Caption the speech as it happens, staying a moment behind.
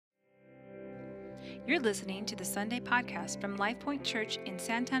You're listening to the Sunday podcast from LifePoint Church in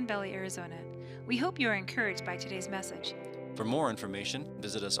Santan Valley, Arizona. We hope you are encouraged by today's message. For more information,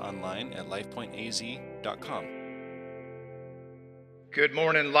 visit us online at lifepointaz.com. Good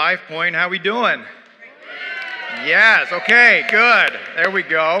morning, LifePoint. How we doing? Yes, okay, good. There we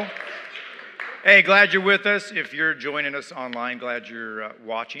go. Hey, glad you're with us. If you're joining us online, glad you're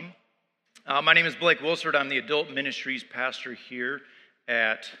watching. My name is Blake Wilsford. I'm the adult ministries pastor here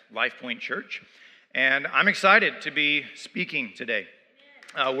at LifePoint Church, and I'm excited to be speaking today.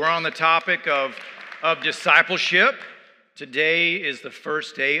 We're on the topic of discipleship. Today is the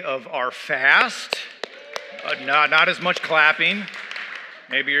first day of our fast. Not as much clapping.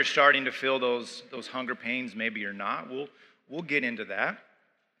 Maybe you're starting to feel those hunger pains. Maybe you're not. We'll get into that.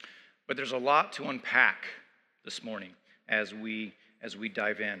 But there's a lot to unpack this morning as we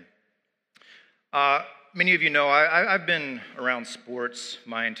dive in. Many of you know I've been around sports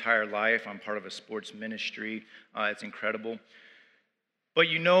my entire life. I'm part of a sports ministry. It's incredible. But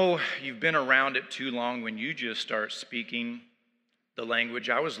you know you've been around it too long when you just start speaking the language.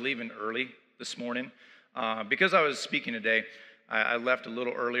 I was leaving early this morning. Because I was speaking today, I left a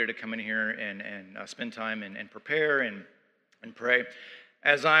little earlier to come in here and spend time and prepare and pray.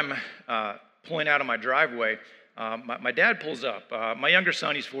 As I'm pulling out of my driveway, my dad pulls up. My younger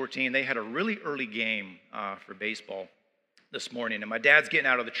son, he's 14. They had a really early game for baseball this morning. And my dad's getting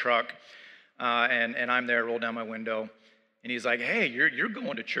out of the truck, and I'm there, roll down my window. And he's like, hey, you're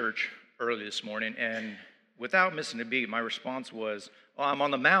going to church early this morning. And without missing a beat, my response was, oh, I'm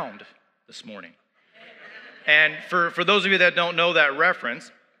on the mound this morning. And for those of you that don't know that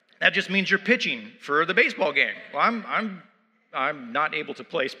reference, that just means you're pitching for the baseball game. Well, I'm not able to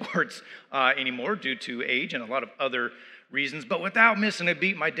play sports anymore due to age and a lot of other reasons. But without missing a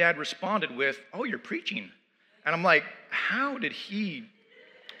beat, my dad responded with, oh, you're preaching. And I'm like, how did he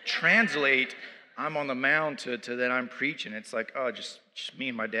translate I'm on the mound to that I'm preaching? It's like, oh, just me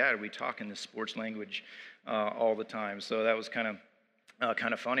and my dad, we talk in this sports language all the time. So that was kind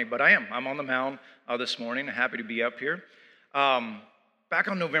of funny. But I'm on the mound this morning. Happy to be up here. Back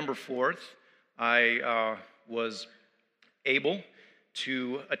on November 4th, I was able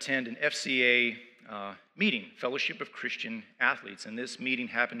to attend an FCA meeting, Fellowship of Christian Athletes. And this meeting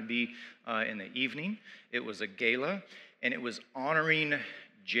happened to be in the evening. It was a gala, and it was honoring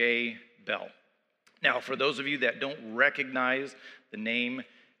Jay Bell. Now, for those of you that don't recognize the name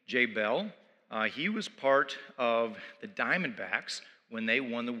Jay Bell, he was part of the Diamondbacks when they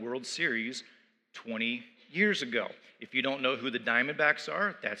won the World Series 20 years ago. If you don't know who the Diamondbacks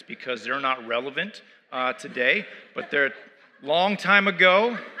are, that's because they're not relevant today, but they're long time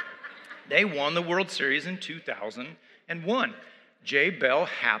ago, they won the World Series in 2001. Jay Bell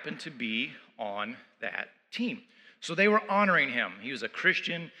happened to be on that team. So they were honoring him. He was a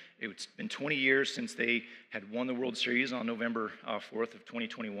Christian. It's been 20 years since they had won the World Series on November 4th of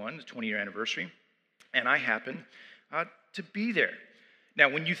 2021, the 20-year anniversary. And I happened to be there. Now,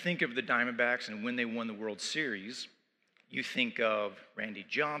 when you think of the Diamondbacks and when they won the World Series, you think of Randy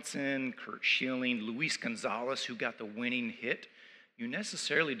Johnson, Curt Schilling, Luis Gonzalez, who got the winning hit. You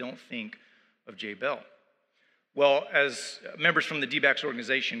necessarily don't think of Jay Bell. Well, as members from the D-backs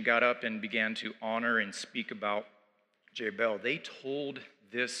organization got up and began to honor and speak about Jay Bell, they told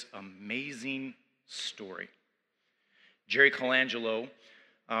this amazing story. Jerry Colangelo,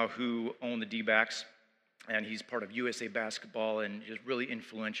 who owned the D-backs, and he's part of USA Basketball and just really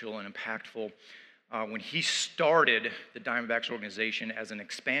influential and impactful. When he started the Diamondbacks organization as an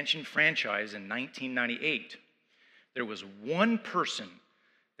expansion franchise in 1998, there was one person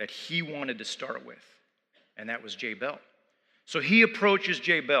that he wanted to start with, and that was Jay Bell. So he approaches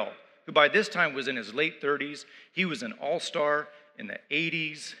Jay Bell, who by this time was in his late 30s. He was an all-star in the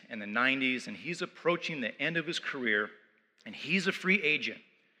 80s and the 90s, and he's approaching the end of his career, and he's a free agent,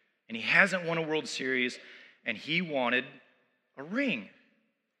 and he hasn't won a World Series, and he wanted a ring.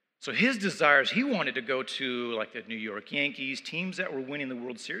 So his desires, he wanted to go to like the New York Yankees, teams that were winning the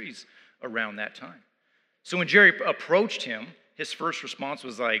World Series around that time. So when Jerry approached him, his first response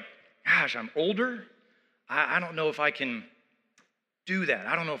was like, gosh, I'm older. I don't know if I can do that.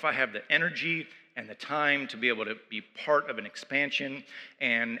 I don't know if I have the energy and the time to be able to be part of an expansion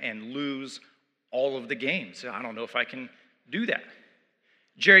and lose all of the games. I don't know if I can do that.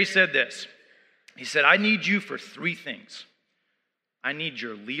 Jerry said this. He said, I need you for three things. I need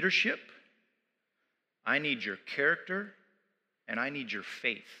your leadership, I need your character, and I need your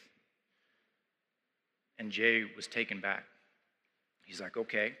faith. And Jay was taken back. He's like,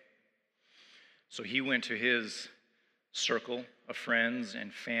 okay. So he went to his circle of friends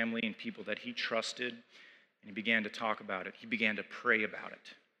and family and people that he trusted, and he began to talk about it. He began to pray about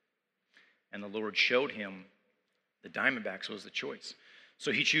it. And the Lord showed him the Diamondbacks was the choice.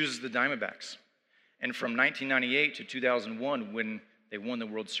 So he chooses the Diamondbacks. And from 1998 to 2001, when they won the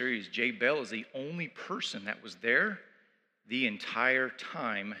World Series, Jay Bell is the only person that was there the entire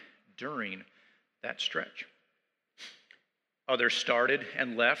time during that stretch. Others started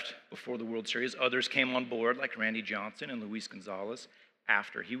and left before the World Series. Others came on board, like Randy Johnson and Luis Gonzalez,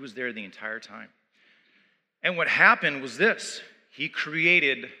 after. He was there the entire time. And what happened was this. He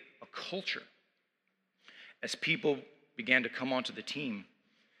created a culture. As people began to come onto the team,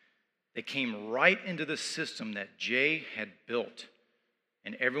 they came right into the system that Jay had built.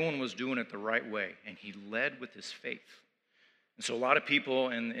 And everyone was doing it the right way. And he led with his faith. And so a lot of people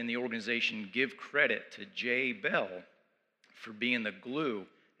in the organization give credit to Jay Bell for being the glue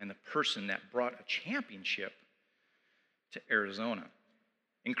and the person that brought a championship to Arizona.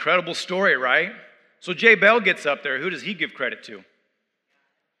 Incredible story, right? So Jay Bell gets up there. Who does he give credit to?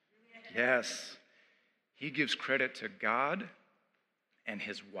 Yes. He gives credit to God and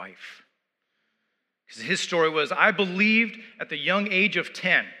his wife. Because his story was, I believed at the young age of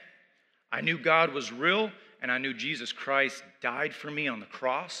 10. I knew God was real, and I knew Jesus Christ died for me on the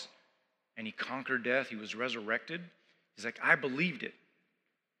cross, and he conquered death. He was resurrected. He's like, I believed it,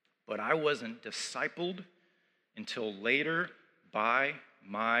 but I wasn't discipled until later by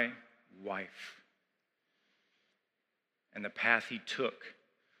my wife. And the path he took,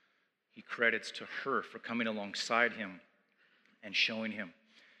 he credits to her for coming alongside him and showing him.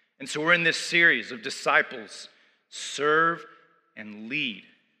 And so we're in this series of disciples, serve and lead.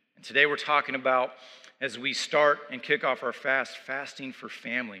 And today we're talking about, as we start and kick off our fast, fasting for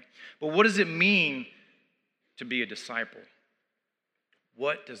family. But what does it mean to be a disciple?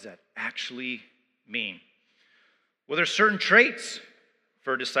 What does that actually mean? Well, there's certain traits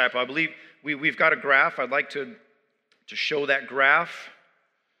for a disciple. I believe we've got a graph. I'd like to show that graph.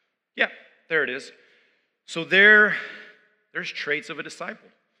 Yeah, there it is. So there's traits of a disciple.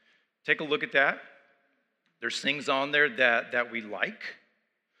 Take a look at that. There's things on there that we like.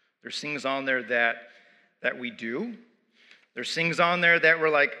 There's things on there that we do. There's things on there that we're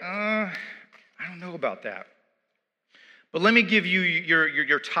like, I don't know about that. But let me give you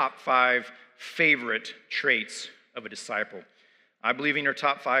your top 5 favorite traits of a disciple. I believe in your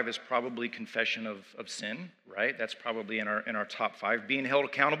top 5 is probably confession of sin, right? That's probably in our top 5. Being held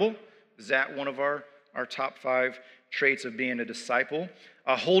accountable, is that one of our top 5 traits of being a disciple?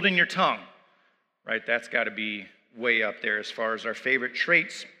 Holding your tongue, right? That's got to be way up there as far as our favorite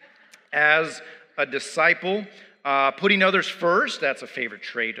traits as a disciple. Putting others first, that's a favorite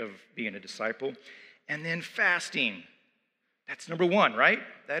trait of being a disciple. And then fasting. That's number 1, right?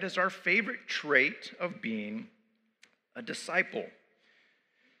 That is our favorite trait of being a disciple.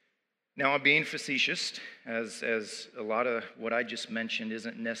 Now, I'm being facetious, as a lot of what I just mentioned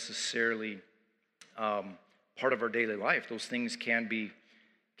isn't necessarily part of our daily life. Those things can be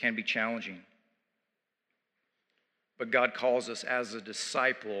challenging. But God calls us as a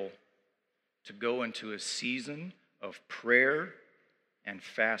disciple to go into a season of prayer and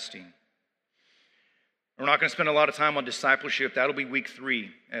fasting. We're not going to spend a lot of time on discipleship. That'll be week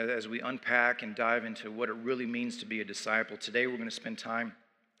 3 as we unpack and dive into what it really means to be a disciple. Today we're going to spend time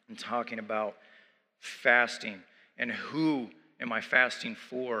in talking about fasting and who am I fasting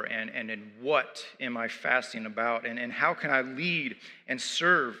for and in what am I fasting about and how can I lead and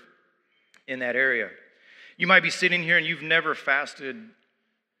serve in that area. You might be sitting here and you've never fasted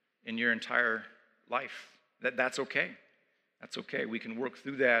in your entire life. That's okay. That's okay. We can work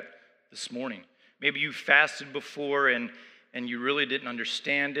through that this morning. Maybe you fasted before and you really didn't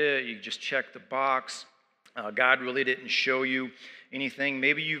understand it. You just checked the box. God really didn't show you anything.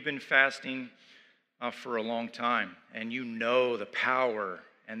 Maybe you've been fasting for a long time and you know the power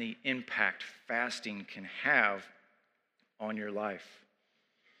and the impact fasting can have on your life.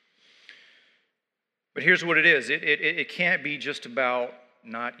 But here's what it is. It can't be just about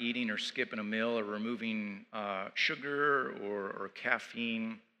not eating or skipping a meal or removing sugar or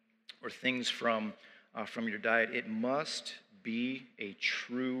caffeine or things from your diet. It must be a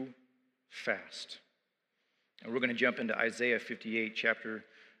true fast. And we're going to jump into Isaiah 58, chapter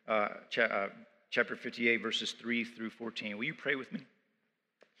 58, verses 3 through 14. Will you pray with me?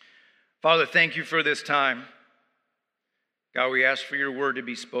 Father, thank you for this time. God, we ask for your word to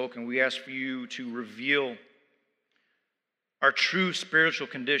be spoken. We ask for you to reveal our true spiritual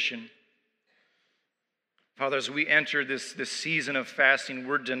condition. Father, as we enter this season of fasting,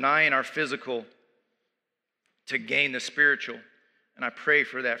 we're denying our physical to gain the spiritual. And I pray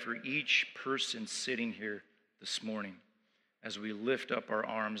for that for each person sitting here this morning as we lift up our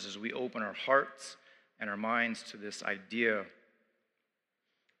arms, as we open our hearts and our minds to this idea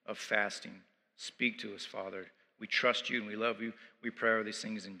of fasting. Speak to us, Father. We trust you and we love you. We pray all these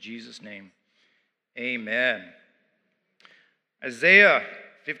things in Jesus' name. Amen. Isaiah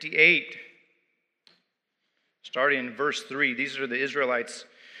 58, starting in verse 3. These are the Israelites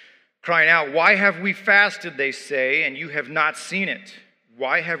crying out, "Why have we fasted," they say, "and you have not seen it?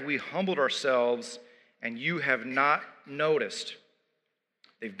 Why have we humbled ourselves and you have not noticed?"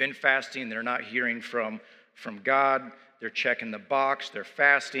 They've been fasting. They're not hearing from God. They're checking the box. They're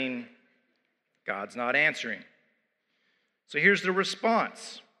fasting. God's not answering. So here's the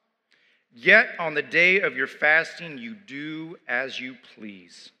response. "Yet on the day of your fasting, you do as you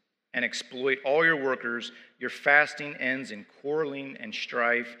please and exploit all your workers. Your fasting ends in quarreling and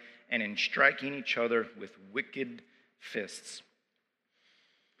strife and in striking each other with wicked fists."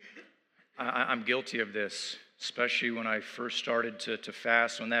 I'm guilty of this, especially when I first started to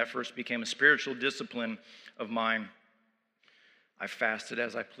fast, when that first became a spiritual discipline of mine. I fasted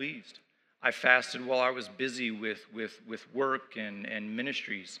as I pleased. I fasted while I was busy with work and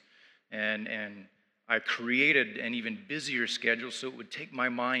ministries. And I created an even busier schedule so it would take my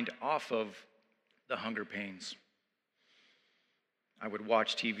mind off of the hunger pains. I would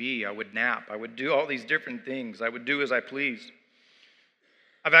watch TV, I would nap, I would do all these different things. I would do as I pleased.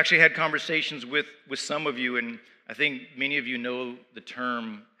 I've actually had conversations with some of you, and I think many of you know the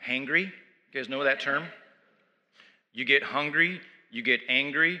term hangry. You guys know that term? You get hungry, you get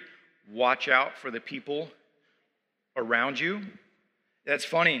angry. Watch out for the people around you. That's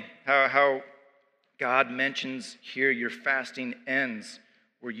funny how God mentions here your fasting ends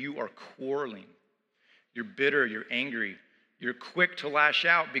where you are quarreling. You're bitter, you're angry. You're quick to lash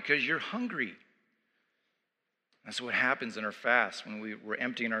out because you're hungry. That's what happens in our fast when we're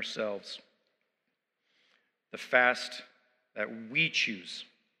emptying ourselves. The fast that we choose.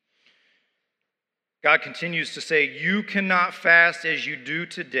 God continues to say, "You cannot fast as you do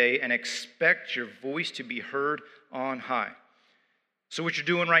today and expect your voice to be heard on high." So what you're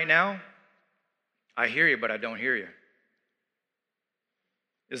doing right now, I hear you, but I don't hear you.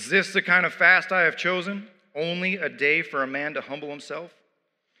 Is this the kind of fast I have chosen? Only a day for a man to humble himself?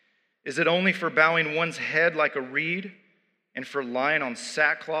 Is it only for bowing one's head like a reed and for lying on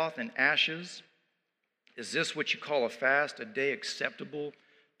sackcloth and ashes? Is this what you call a fast, a day acceptable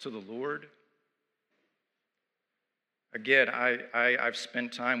to the Lord? Again, I've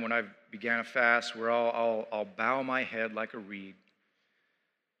spent time when I began a fast where I'll bow my head like a reed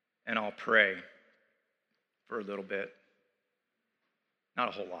and I'll pray for a little bit. Not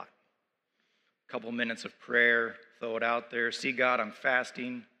a whole lot. A couple minutes of prayer, throw it out there. See, God, I'm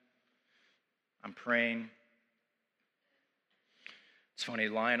fasting. I'm praying. It's funny,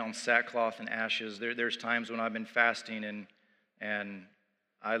 lying on sackcloth and ashes. There's times when I've been fasting and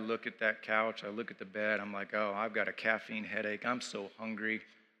I look at that couch, I look at the bed, I'm like, oh, I've got a caffeine headache. I'm so hungry.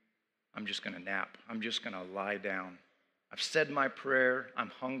 I'm just going to nap. I'm just going to lie down. I've said my prayer.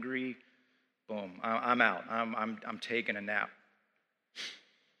 I'm hungry. Boom, I'm out. I'm taking a nap.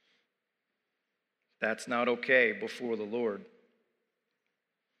 That's not okay before the Lord.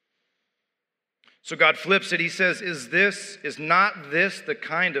 So God flips it. He says, is not this the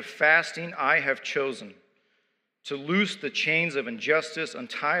kind of fasting I have chosen? To loose the chains of injustice,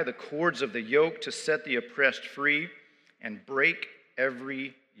 untie the cords of the yoke, to set the oppressed free, and break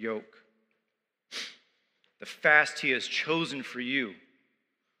every yoke. The fast he has chosen for you.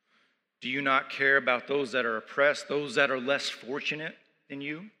 Do you not care about those that are oppressed, those that are less fortunate than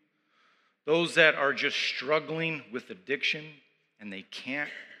you? Those that are just struggling with addiction and they can't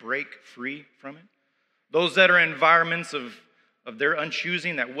break free from it? Those that are in environments of their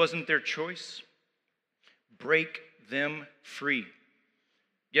unchoosing, that wasn't their choice? Break them free.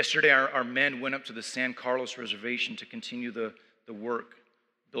 Yesterday, our men went up to the San Carlos Reservation to continue the work,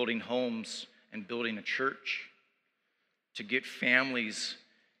 building homes and building a church, to get families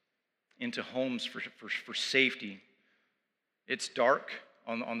into homes for safety. It's dark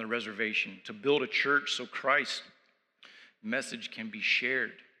on the reservation, to build a church so Christ's message can be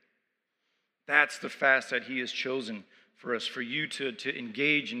shared. That's the fast that he has chosen for us, for you to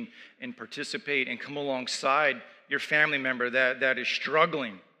engage and participate and come alongside your family member that is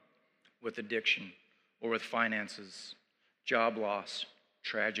struggling with addiction or with finances, job loss,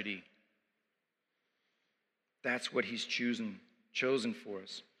 tragedy. That's what he's chosen for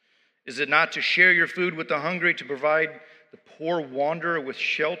us. Is it not to share your food with the hungry, to provide the poor wanderer with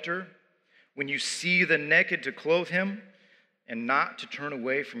shelter, when you see the naked to clothe him, and not to turn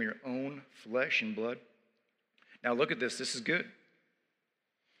away from your own flesh and blood? Now look at this. This is good.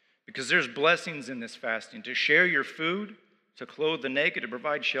 Because there's blessings in this fasting. To share your food, to clothe the naked, to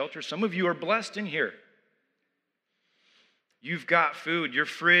provide shelter. Some of you are blessed in here. You've got food. Your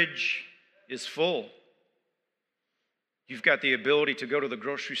fridge is full. You've got the ability to go to the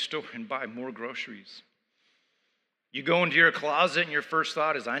grocery store and buy more groceries. You go into your closet and your first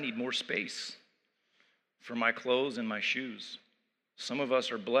thought is, I need more space for my clothes and my shoes. Some of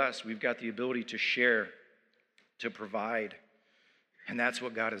us are blessed. We've got the ability to share, to provide. And that's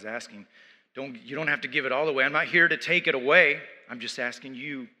what God is asking. You don't have to give it all away. I'm not here to take it away. I'm just asking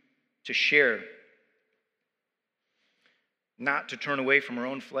you to share. Not to turn away from our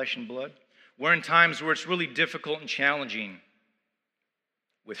own flesh and blood. We're in times where it's really difficult and challenging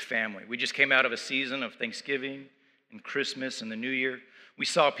with family. We just came out of a season of Thanksgiving and Christmas and the New Year. We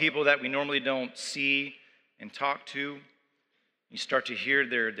saw people that we normally don't see and talk to. You start to hear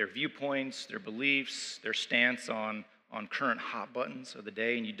their viewpoints, their beliefs, their stance on current hot buttons of the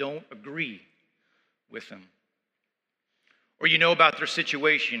day, and you don't agree with them. Or you know about their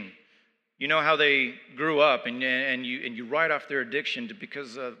situation. You know how they grew up, and you write off their addiction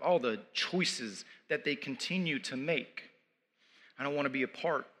because of all the choices that they continue to make. I don't want to be a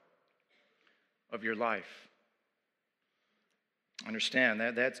part of your life. Understand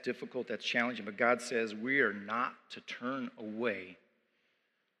that's difficult, that's challenging, but God says we are not to turn away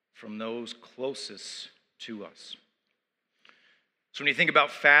from those closest to us. So when you think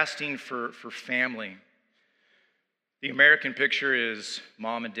about fasting for family, the American picture is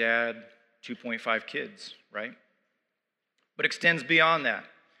mom and dad, 2.5 kids, right? But extends beyond that.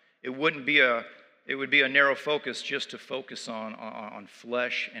 It would be a narrow focus just to focus on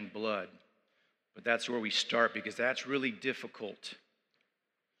flesh and blood. But that's where we start because that's really difficult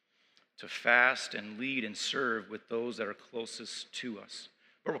to fast and lead and serve with those that are closest to us.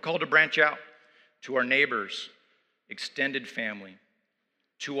 But we're called to branch out to our neighbors, extended family,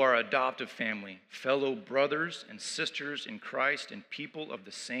 to our adoptive family, fellow brothers and sisters in Christ, and people of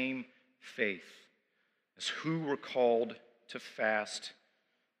the same faith, as who we're called to fast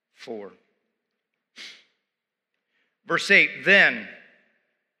for. Verse 8, then.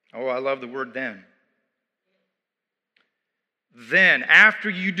 Oh, I love the word then. Then, after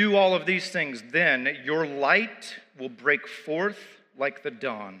you do all of these things, then your light will break forth like the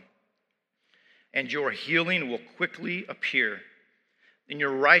dawn, and your healing will quickly appear. Then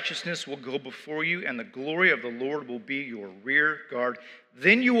your righteousness will go before you, and the glory of the Lord will be your rear guard.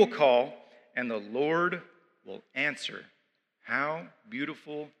 Then you will call, and the Lord will answer. How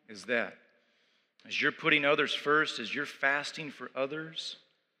beautiful is that? As you're putting others first, as you're fasting for others,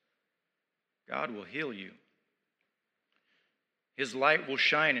 God will heal you. His light will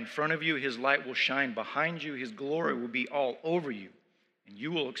shine in front of you. His light will shine behind you. His glory will be all over you. And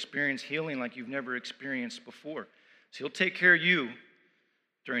you will experience healing like you've never experienced before. So He'll take care of you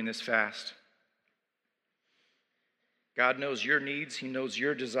during this fast. God knows your needs. He knows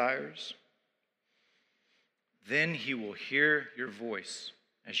your desires. Then He will hear your voice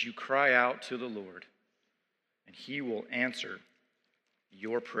as you cry out to the Lord, and He will answer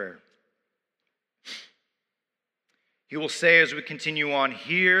your prayer. He will say as we continue on,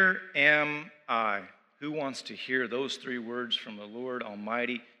 "Here am I." Who wants to hear those three words from the Lord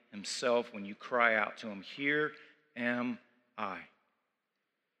Almighty Himself when you cry out to Him? Here am I.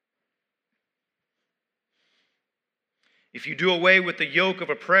 If you do away with the yoke of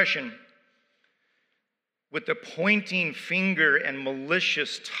oppression, with the pointing finger and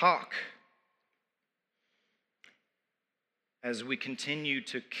malicious talk, as we continue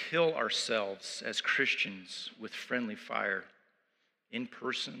to kill ourselves as Christians with friendly fire, in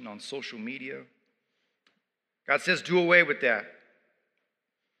person, on social media, God says, do away with that.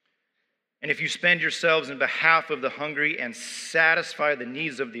 And if you spend yourselves in behalf of the hungry and satisfy the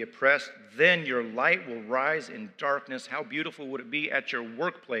needs of the oppressed, then your light will rise in darkness. How beautiful would it be at your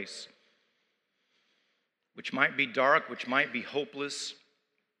workplace, which might be dark, which might be hopeless,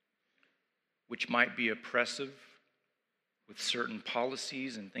 which might be oppressive, with certain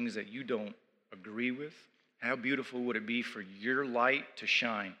policies and things that you don't agree with. How beautiful would it be for your light to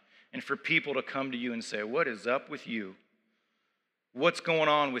shine and for people to come to you and say, what is up with you? What's going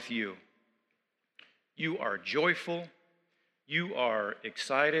on with you? You are joyful, you are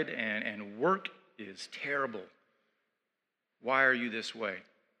excited, and work is terrible. Why are you this way?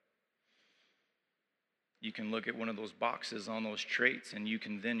 You can look at one of those boxes on those traits and you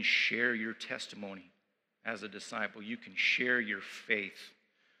can then share your testimony. As a disciple, you can share your faith.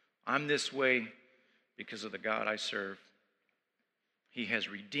 I'm this way because of the God I serve. He has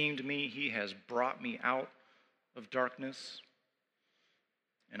redeemed me. He has brought me out of darkness.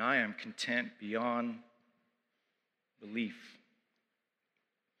 And I am content beyond belief.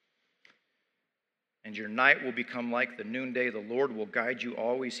 And your night will become like the noonday. The Lord will guide you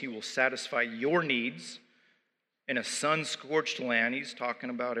always. He will satisfy your needs in a sun-scorched land, he's talking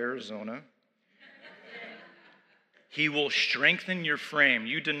about Arizona. He will strengthen your frame.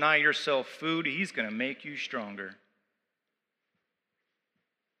 You deny yourself food, he's going to make you stronger.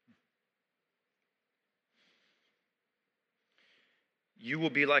 You will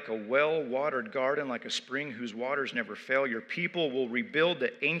be like a well-watered garden, like a spring whose waters never fail. Your people will rebuild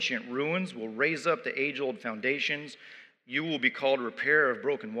the ancient ruins, will raise up the age-old foundations. You will be called repairer of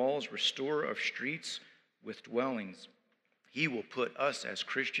broken walls, restorer of streets with dwellings. He will put us as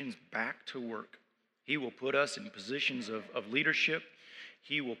Christians back to work. He will put us in positions of leadership.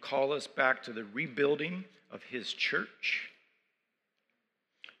 He will call us back to the rebuilding of his church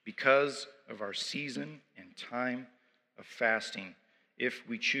because of our season and time of fasting. If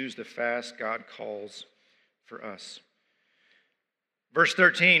we choose to fast, God calls for us. Verse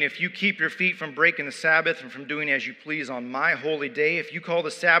 13, if you keep your feet from breaking the Sabbath and from doing as you please on my holy day, if you call the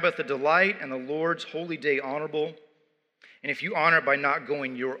Sabbath a delight and the Lord's holy day honorable, and if you honor it by not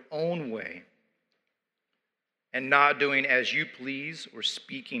going your own way and not doing as you please or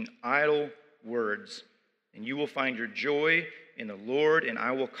speaking idle words, then you will find your joy in the Lord, and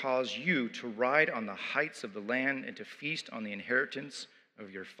I will cause you to ride on the heights of the land and to feast on the inheritance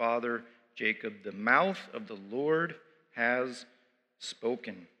of your father Jacob. The mouth of the Lord has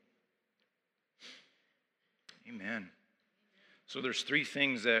spoken. Amen. So there's three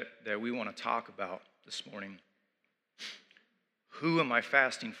things that we want to talk about this morning. Who am I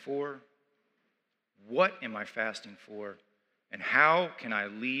fasting for? What am I fasting for? And how can I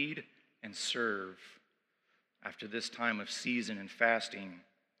lead and serve after this time of season and fasting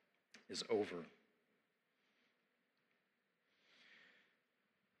is over?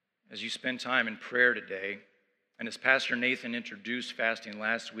 As you spend time in prayer today, and as Pastor Nathan introduced fasting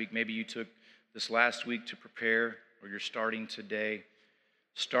last week, maybe you took this last week to prepare, or you're starting today,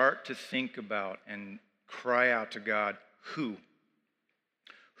 start to think about and cry out to God, who?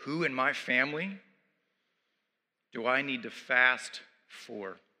 Who in my family do I need to fast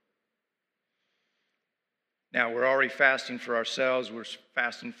for? Now, we're already fasting for ourselves, we're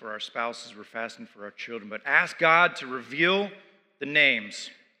fasting for our spouses, we're fasting for our children, but ask God to reveal the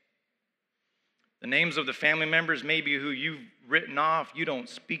names. The names of the family members, maybe who you've written off, you don't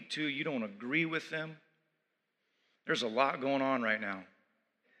speak to, you don't agree with them. There's a lot going on right now.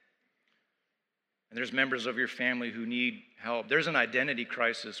 And there's members of your family who need help. There's an identity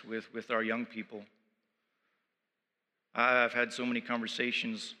crisis with our young people. I've had so many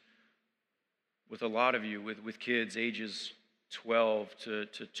conversations with a lot of you, with kids ages 12 to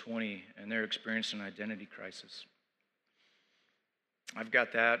 20, and they're experiencing an identity crisis. I've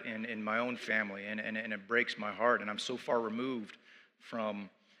got that in my own family, and it breaks my heart, and I'm so far removed from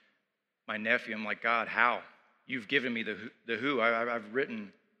my nephew. I'm like, God, how? You've given me the who. I've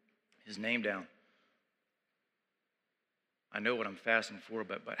written his name down. I know what I'm fasting for,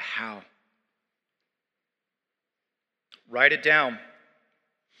 but how? Write it down.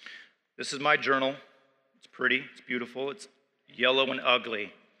 This is my journal. It's pretty, it's beautiful, it's yellow and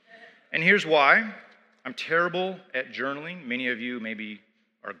ugly. And here's why. I'm terrible at journaling. Many of you maybe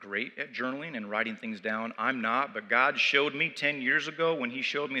are great at journaling and writing things down. I'm not, but God showed me 10 years ago when he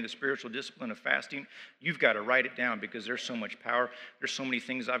showed me the spiritual discipline of fasting, you've got to write it down because there's so much power. There's so many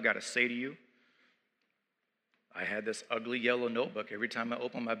things I've got to say to you. I had this ugly yellow notebook. Every time I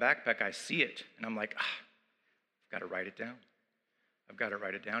open my backpack, I see it, and I'm like, I've got to write it down. I've got to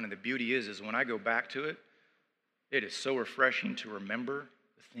write it down. And the beauty is when I go back to it, it is so refreshing to remember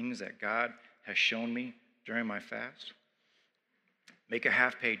the things that God has shown me during my fast. Make a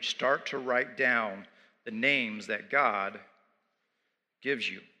half page. Start to write down the names that God gives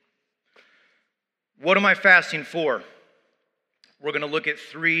you. What am I fasting for? We're going to look at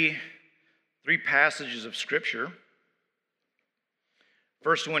three passages of Scripture.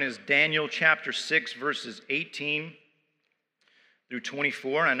 First one is Daniel chapter 6, verses 18 through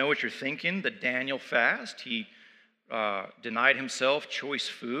 24. I know what you're thinking, the Daniel fast. He denied himself choice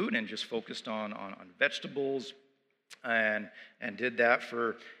food and just focused on vegetables and did that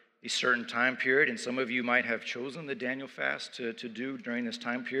for a certain time period. And some of you might have chosen the Daniel fast to do during this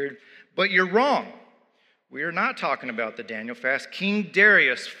time period. But you're wrong. We are not talking about the Daniel fast. King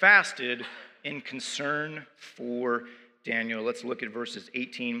Darius fasted in concern for Daniel. Let's look at verses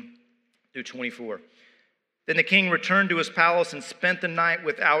 18 through 24. Then the king returned to his palace and spent the night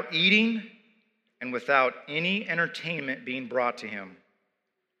without eating and without any entertainment being brought to him.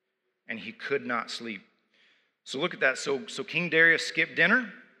 And he could not sleep. So look at that. So King Darius skipped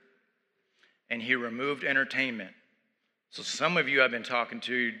dinner and he removed entertainment. So some of you I've been talking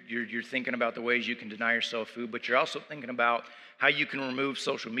to, you're thinking about the ways you can deny yourself food, but you're also thinking about how you can remove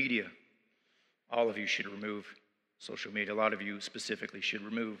social media. All of you should remove social media. A lot of you specifically should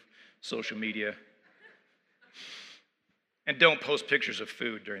remove social media. And don't post pictures of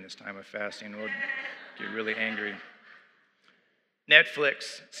food during this time of fasting. We'll get really angry.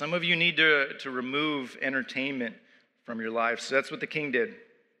 Netflix. Some of you need to remove entertainment from your life. So that's what the king did.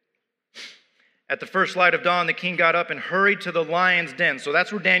 At the first light of dawn, the king got up and hurried to the lion's den. So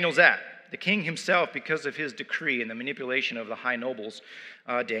that's where Daniel's at. The king himself, because of his decree and the manipulation of the high nobles,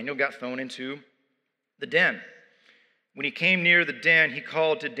 Daniel got thrown into the den. When he came near the den, he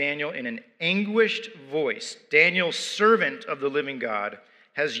called to Daniel in an anguished voice, "Daniel, servant of the living God,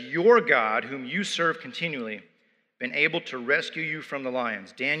 has your God, whom you serve continually, been able to rescue you from the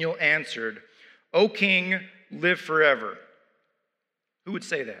lions?" Daniel answered, "O king, live forever." Who would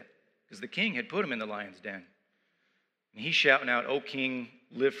say that? Because the king had put him in the lion's den. And he's shouting out, "O king,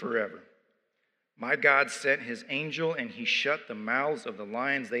 live forever. My God sent his angel, and he shut the mouths of the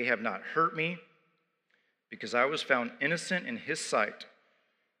lions. They have not hurt me, because I was found innocent in his sight.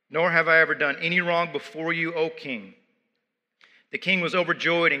 Nor have I ever done any wrong before you, O king." The king was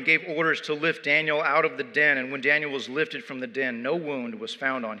overjoyed and gave orders to lift Daniel out of the den. And when Daniel was lifted from the den, no wound was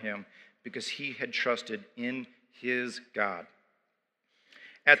found on him, because he had trusted in his God.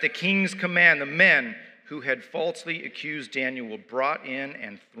 At the king's command, the men who had falsely accused Daniel were brought in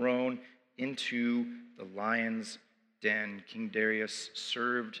and thrown into the lion's den. King Darius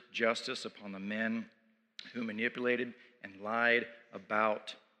served justice upon the men who manipulated and lied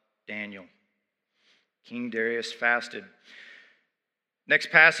about Daniel. King Darius fasted.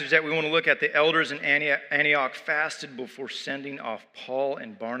 Next passage that we want to look at, the elders in Antioch fasted before sending off Paul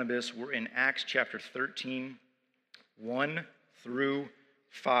and Barnabas. We're in Acts chapter 13, 1 through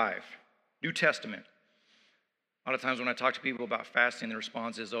 5. New Testament. A lot of times when I talk to people about fasting, the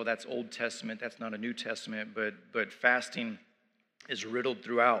response is, "Oh, that's Old Testament, that's not a New Testament." But fasting is riddled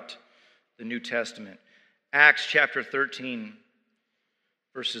throughout the New Testament. Acts chapter 13,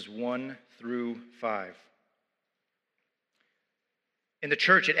 verses 1 through 5. In the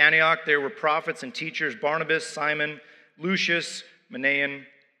church at Antioch, there were prophets and teachers, Barnabas, Simon, Lucius, Manaen,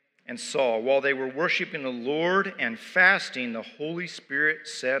 and Saul. While they were worshiping the Lord and fasting, the Holy Spirit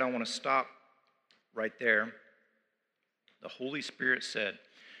said, I want to stop right there. The Holy Spirit said,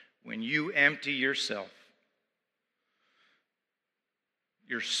 when you empty yourself,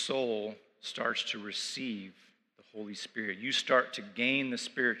 your soul starts to receive the Holy Spirit. You start to gain the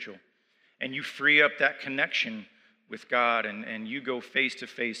spiritual, and you free up that connection with God, and you go face to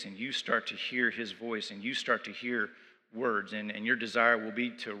face, and you start to hear his voice, and you start to hear words, and your desire will be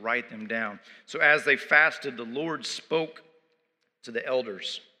to write them down. So as they fasted, the Lord spoke to the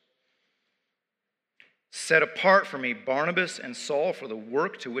elders. Set apart for me Barnabas and Saul for the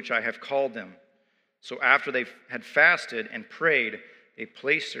work to which I have called them. So after they had fasted and prayed, they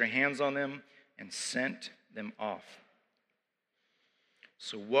placed their hands on them and sent them off.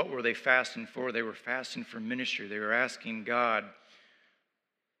 So what were they fasting for? They were fasting for ministry. They were asking God,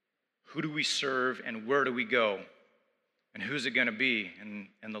 who do we serve and where do we go? And who's it going to be?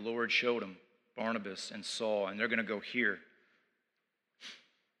 And the Lord showed them Barnabas and Saul, and they're going to go here.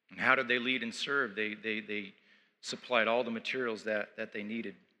 And how did they lead and serve? They supplied all the materials that they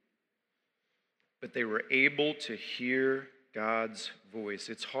needed. But they were able to hear God's voice.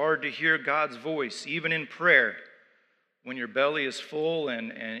 It's hard to hear God's voice, even in prayer. When your belly is full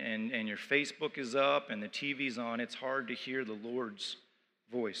and your Facebook is up and the TV's on, it's hard to hear the Lord's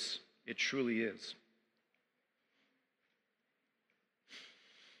voice. It truly is.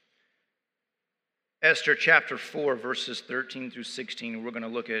 Esther chapter 4, verses 13 through 16, we're going to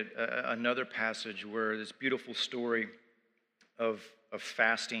look at another passage where this beautiful story of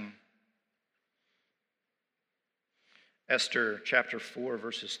fasting. Esther chapter 4,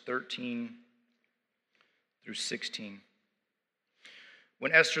 verses 13 through 16.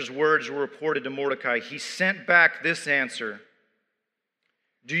 When Esther's words were reported to Mordecai, he sent back this answer: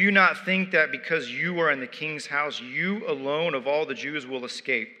 Do you not think that because you are in the king's house, you alone of all the Jews will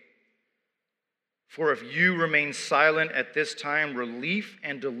escape? For if you remain silent at this time, relief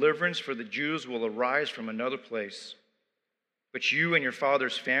and deliverance for the Jews will arise from another place. But you and your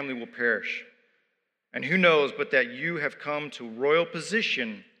father's family will perish. And who knows but that you have come to royal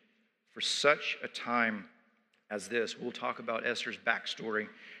position for such a time as this. We'll talk about Esther's backstory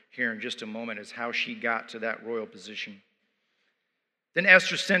here in just a moment, as how she got to that royal position. Then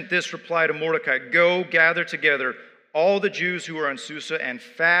Esther sent this reply to Mordecai: Go, gather together all the Jews who are in Susa and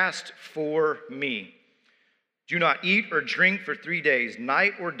fast for me. Do not eat or drink for 3 days,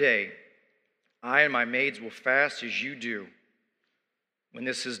 night or day. I and my maids will fast as you do. When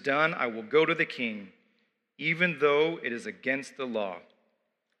this is done, I will go to the king, even though it is against the law.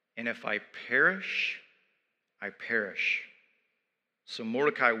 And if I perish, I perish." So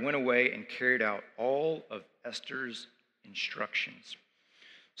Mordecai went away and carried out all of Esther's instructions.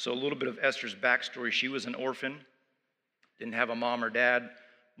 So a little bit of Esther's backstory. She was an orphan, didn't have a mom or dad.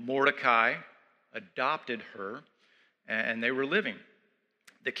 Mordecai adopted her, and they were living.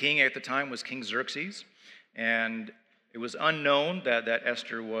 The king at the time was King Xerxes, and it was unknown that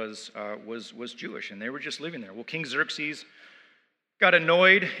Esther was Jewish, and they were just living there. Well, King Xerxes got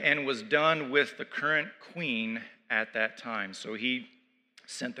annoyed and was done with the current queen at that time. So he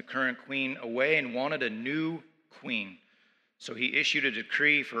sent the current queen away and wanted a new queen. So he issued a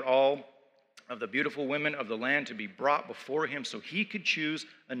decree for all of the beautiful women of the land to be brought before him so he could choose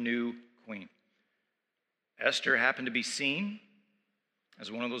a new queen. Esther happened to be seen as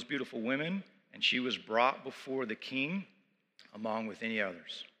one of those beautiful women, and she was brought before the king along with any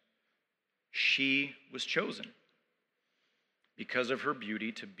others. She was chosen because of her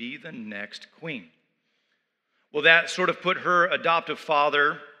beauty to be the next queen. Well, that sort of put her adoptive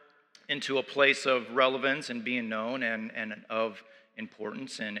father into a place of relevance and being known and of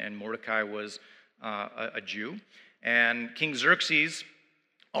importance, and Mordecai was a Jew. And King Xerxes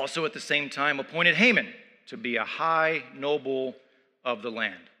also at the same time appointed Haman to be a high noble of the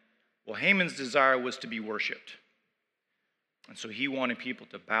land. Well, Haman's desire was to be worshipped. And so he wanted people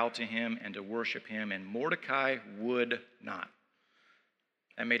to bow to him and to worship him, and Mordecai would not.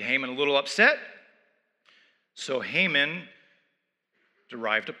 That made Haman a little upset. So Haman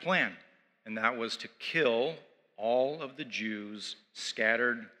derived a plan, and that was to kill all of the Jews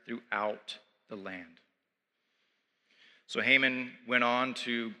scattered throughout the land. So Haman went on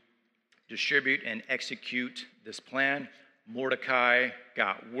to distribute and execute this plan. Mordecai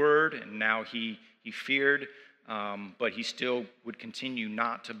got word, and now he feared, but he still would continue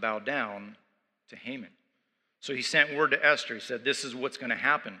not to bow down to Haman. So he sent word to Esther. He said, "This is what's going to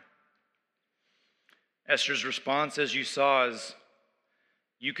happen." Esther's response, as you saw, is,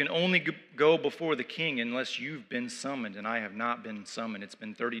 "You can only go before the king unless you've been summoned, and I have not been summoned. It's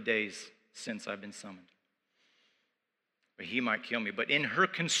been 30 days since I've been summoned. But he might kill me." But in her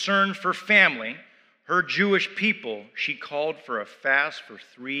concern for family, her Jewish people, she called for a fast for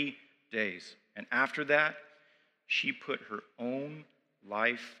 3 days. And after that, she put her own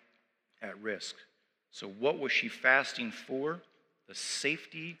life at risk. So what was she fasting for? The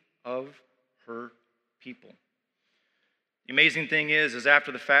safety of her people. The amazing thing is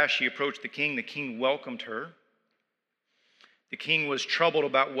after the fast, she approached the king. The king welcomed her. The king was troubled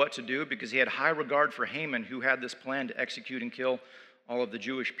about what to do because he had high regard for Haman, who had this plan to execute and kill all of the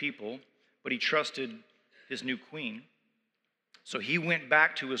Jewish people, but he trusted his new queen. So he went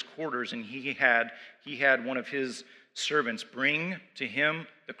back to his quarters, and he had one of his servants bring to him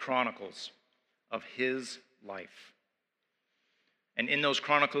the chronicles of his life. And in those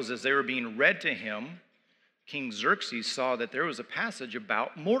chronicles, as they were being read to him, King Xerxes saw that there was a passage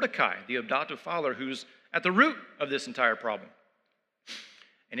about Mordecai, the adoptive father, who's at the root of this entire problem.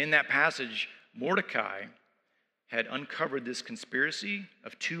 And in that passage, Mordecai had uncovered this conspiracy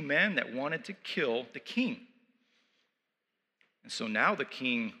of two men that wanted to kill the king. And so now the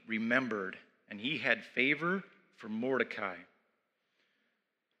king remembered, and he had favor for Mordecai.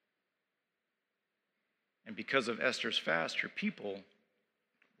 And because of Esther's fast, her people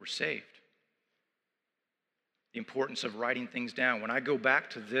were saved. The importance of writing things down. When I go back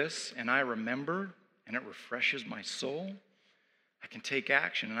to this and I remember, and it refreshes my soul, I can take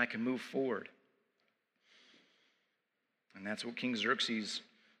action and I can move forward. And that's what King Xerxes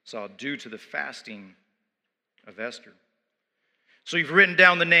saw due to the fasting of Esther. So you've written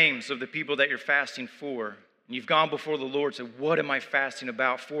down the names of the people that you're fasting for, and you've gone before the Lord and said, "What am I fasting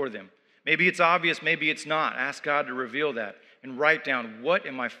about for them?" Maybe it's obvious, maybe it's not. Ask God to reveal that and write down, what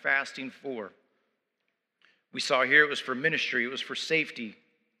am I fasting for? We saw here it was for ministry, it was for safety.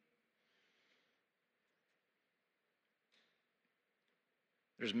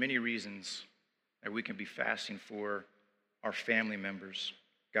 There's many reasons that we can be fasting for our family members.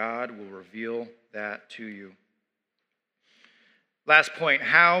 God will reveal that to you. Last point,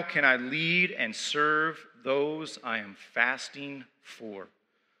 how can I lead and serve those I am fasting for?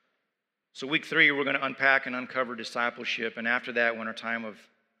 So week 3, we're going to unpack and uncover discipleship. And after that, when our time of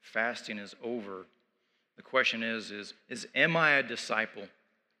fasting is over, the question is am I a disciple?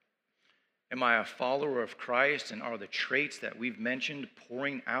 Am I a follower of Christ? And are the traits that we've mentioned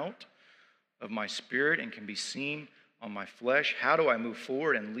pouring out of my spirit and can be seen on my flesh? How do I move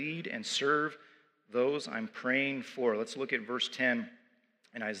forward and lead and serve those I'm praying for? Let's look at verse 10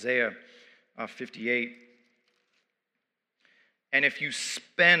 in Isaiah 58. "And if you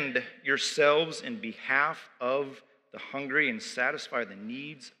spend yourselves in behalf of the hungry and satisfy the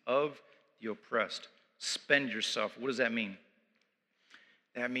needs of the oppressed." spend yourself. What does that mean?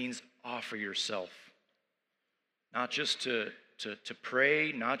 That means offer yourself. Not just to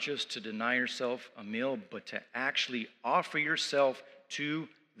pray, not just to deny yourself a meal, but to actually offer yourself to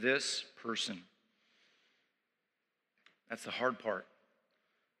this person. That's the hard part.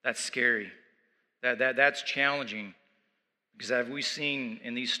 That's scary. That's challenging. Because as we've seen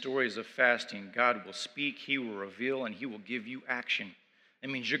in these stories of fasting, God will speak, He will reveal, and He will give you action. That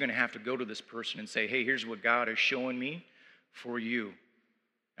means you're going to have to go to this person and say, hey, here's what God is showing me for you.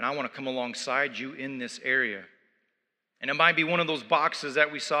 And I want to come alongside you in this area. And it might be one of those boxes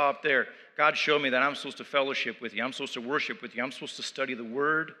that we saw up there. God showed me that I'm supposed to fellowship with you. I'm supposed to worship with you. I'm supposed to study the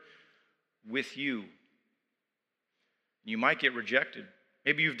Word with you. You might get rejected.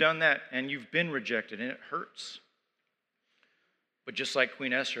 Maybe you've done that and you've been rejected and it hurts. But just like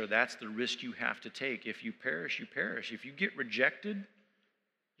Queen Esther, that's the risk you have to take. If you perish, you perish. If you get rejected,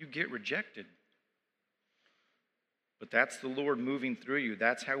 you get rejected. But that's the Lord moving through you.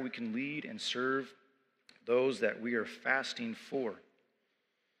 That's how we can lead and serve those that we are fasting for.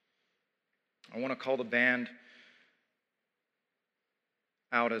 I want to call the band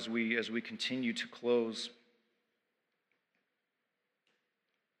out as we continue to close.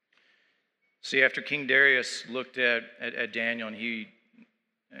 See, after King Darius looked at Daniel and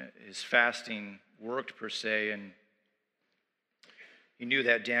his fasting worked per se, and he knew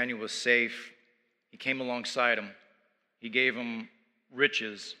that Daniel was safe, he came alongside him. He gave him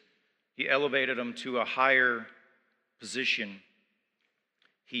riches. He elevated him to a higher position.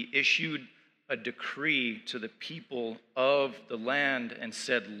 He issued a decree to the people of the land and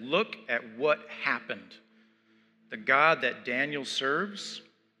said, look at what happened. The God that Daniel serves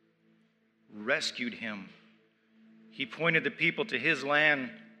rescued him. He pointed the people to his land,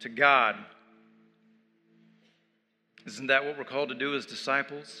 to God. Isn't that what we're called to do as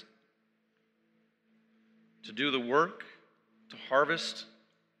disciples? To do the work, to harvest,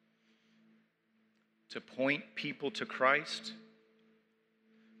 to point people to Christ.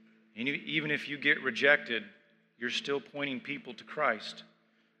 And even if you get rejected, you're still pointing people to Christ.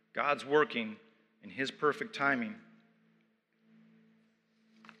 God's working in His perfect timing.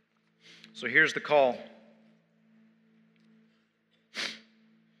 So here's the call.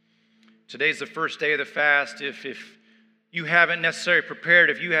 Today's the first day of the fast. If you haven't necessarily prepared,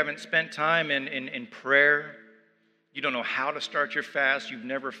 if you haven't spent time in prayer, you don't know how to start your fast, you've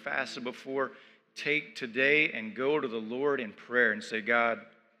never fasted before, take today and go to the Lord in prayer and say, God,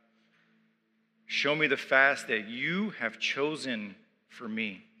 show me the fast that you have chosen for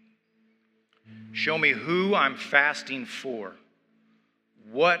me. Show me who I'm fasting for,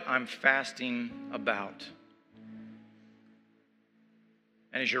 what I'm fasting about.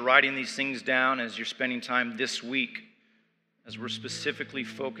 And as you're writing these things down, as you're spending time this week, as we're specifically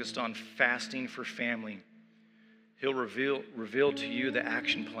focused on fasting for family, He'll reveal to you the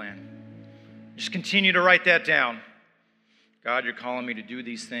action plan. Just continue to write that down. God, you're calling me to do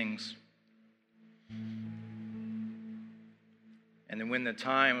these things. And then when the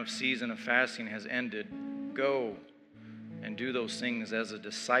time of season of fasting has ended, go and do those things as a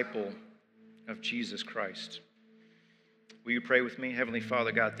disciple of Jesus Christ. Will you pray with me? Heavenly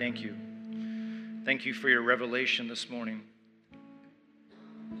Father, God, thank you. Thank you for your revelation this morning.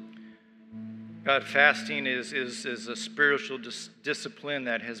 God, fasting is a spiritual discipline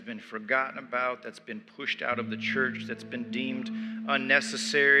that has been forgotten about, that's been pushed out of the church, that's been deemed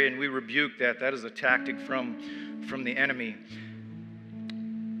unnecessary, and we rebuke that. That is a tactic from the enemy.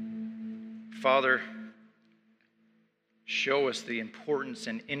 Father, show us the importance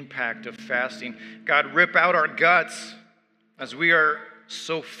and impact of fasting. God, rip out our guts as we are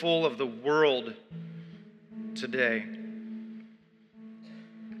so full of the world today.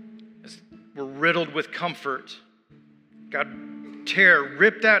 As we're riddled with comfort. God,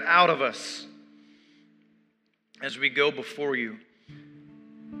 rip that out of us as we go before you.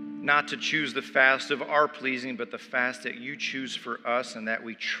 Not to choose the fast of our pleasing, but the fast that you choose for us, and that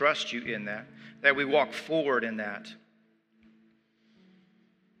we trust you in that we walk forward in that.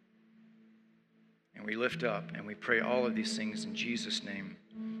 And we lift up and we pray all of these things in Jesus' name.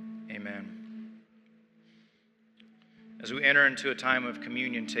 Amen. As we enter into a time of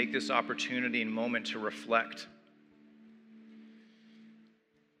communion, take this opportunity and moment to reflect.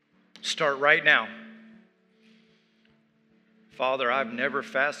 Start right now. Father, I've never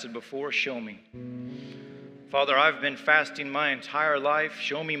fasted before. Show me. Father, I've been fasting my entire life.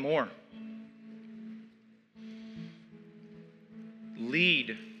 Show me more.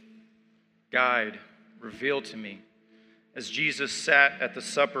 Lead, guide, reveal to me. As Jesus sat at the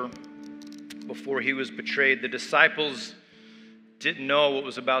supper before he was betrayed, the disciples didn't know what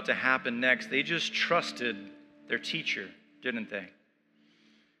was about to happen next. They just trusted their teacher, didn't they?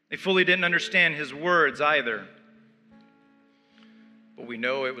 They fully didn't understand his words either. But we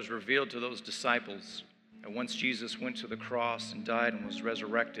know it was revealed to those disciples that once Jesus went to the cross and died and was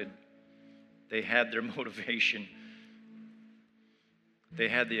resurrected, they had their motivation. They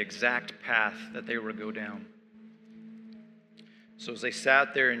had the exact path that they were to go down. So as they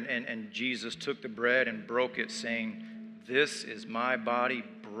sat there and Jesus took the bread and broke it, saying, "This is my body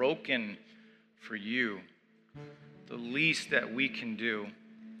broken for you." The least that we can do,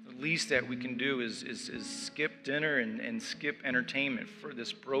 is skip dinner and skip entertainment for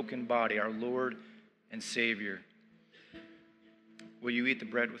this broken body, our Lord and Savior. Will you eat the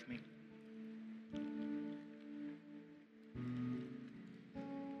bread with me?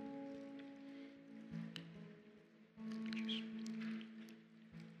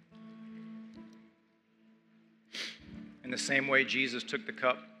 In the same way, Jesus took the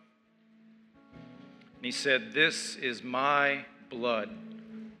cup and he said, "This is my blood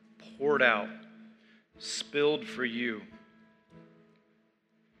poured out, spilled for you.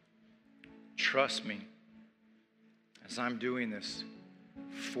 Trust me as I'm doing this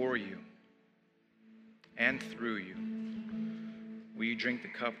for you and through you. Will you drink the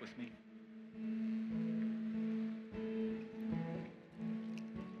cup with me?"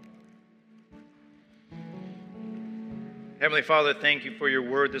 Heavenly Father, thank you for your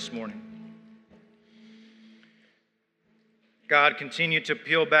word this morning. God, continue to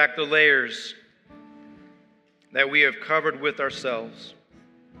peel back the layers that we have covered with ourselves.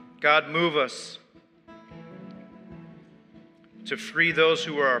 God, move us to free those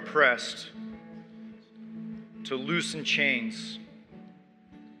who are oppressed, to loosen chains,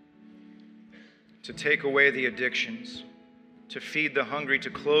 to take away the addictions, to feed the hungry,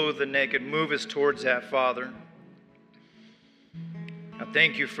 to clothe the naked. Move us towards that, Father. I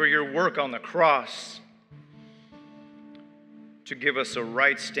thank you for your work on the cross to give us a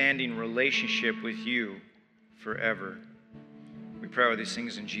right standing relationship with you forever. We pray all these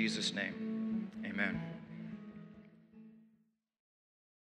things in Jesus' name. Amen.